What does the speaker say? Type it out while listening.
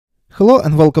Hello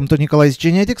and welcome to Nikolay's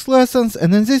genetics lessons,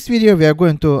 and in this video we are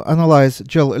going to analyze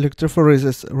gel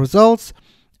electrophoresis results.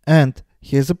 And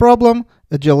here's the problem.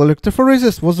 A gel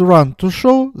electrophoresis was run to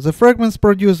show the fragments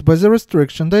produced by the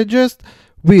restriction digest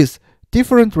with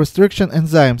different restriction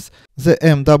enzymes. The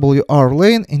MWR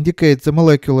lane indicates the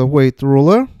molecular weight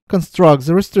ruler, constructs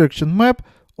the restriction map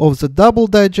of the double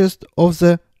digest of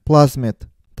the plasmid.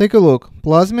 Take a look.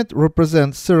 Plasmid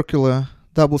represents circular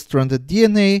double-stranded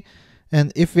DNA,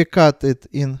 and if we cut it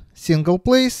in single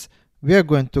place, we are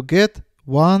going to get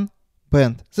one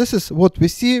band. This is what we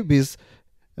see with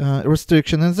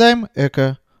restriction enzyme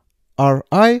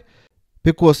ECA-RI.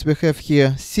 Because we have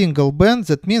here single band,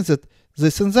 that means that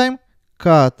this enzyme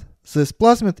cut this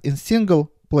plasmid in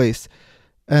single place,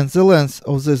 and the length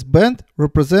of this band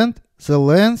represents the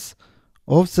length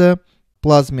of the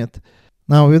plasmid.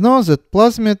 Now we know that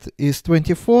plasmid is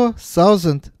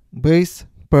 24,000 base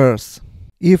pairs.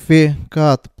 If we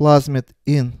cut plasmid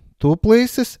in two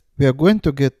places, we are going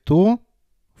to get two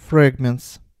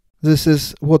fragments. This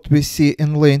is what we see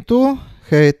in lane 2,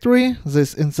 H3.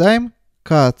 This enzyme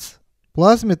cuts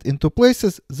plasmid in two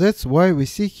places. That's why we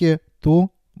see here two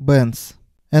bands.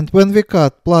 And when we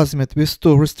cut plasmid with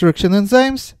two restriction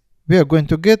enzymes, we are going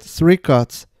to get three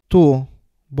cuts. Two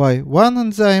by one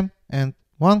enzyme and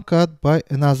one cut by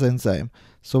another enzyme.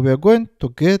 So we are going to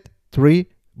get three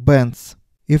bands.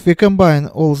 If we combine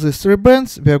all these three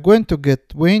bands, we are going to get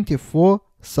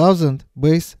 24,000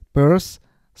 base pairs.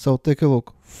 So take a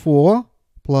look. 4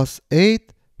 plus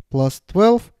 8 plus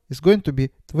 12 is going to be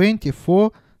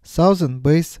 24,000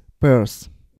 base pairs.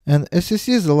 And as you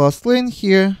see, the last lane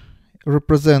here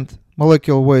represents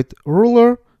molecular weight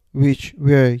ruler, which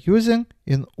we are using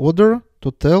in order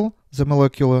to tell the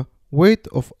molecular weight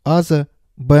of other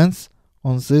bands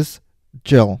on this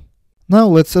gel. Now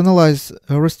let's analyze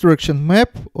a restriction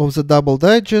map of the double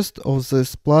digest of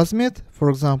this plasmid. For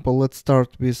example, let's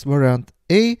start with variant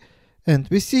A, and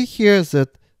we see here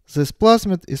that this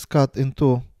plasmid is cut in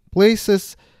two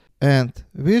places, and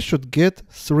we should get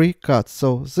three cuts.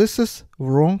 So this is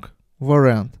wrong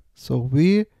variant, so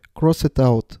we cross it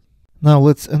out. Now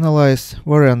let's analyze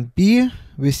variant B.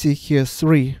 We see here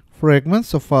three fragments.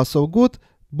 So far so good,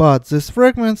 but these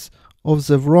fragments of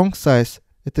the wrong size.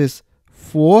 It is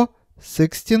 4,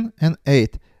 16 and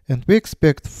 8, and we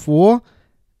expect 4,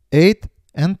 8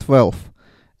 and 12.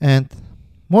 And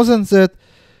more than that,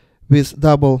 with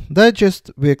double digest,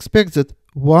 we expect that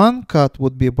one cut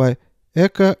would be by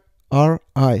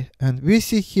ECA-RI, and we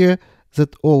see here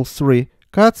that all three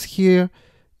cuts here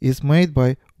is made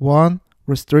by one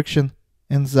restriction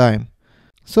enzyme.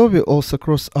 So we also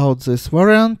cross out this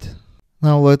variant.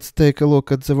 Now let's take a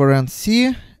look at the variant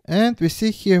C, and we see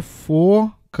here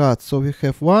 4 cuts. So we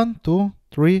have 1, 2,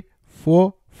 3,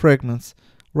 4 fragments.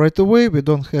 Right away, we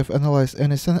don't have analyzed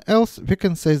anything else. We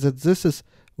can say that this is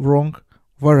wrong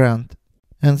variant.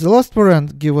 And the last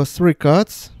variant give us 3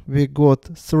 cuts. We got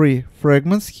 3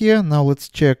 fragments here. Now let's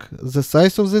check the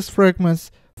size of these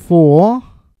fragments. 4,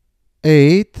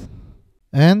 8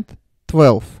 and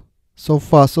 12. So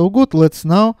far so good. Let's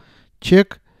now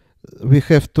check. We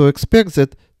have to expect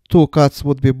that 2 cuts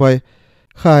would be by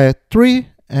H3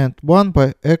 and 1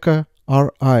 by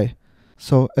ECA-RI.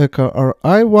 So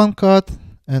ECA-RI 1 cut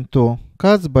and 2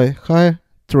 cuts by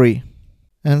H3.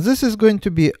 And this is going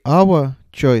to be our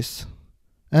choice.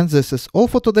 And this is all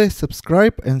for today.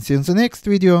 Subscribe and see you in the next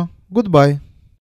video. Goodbye.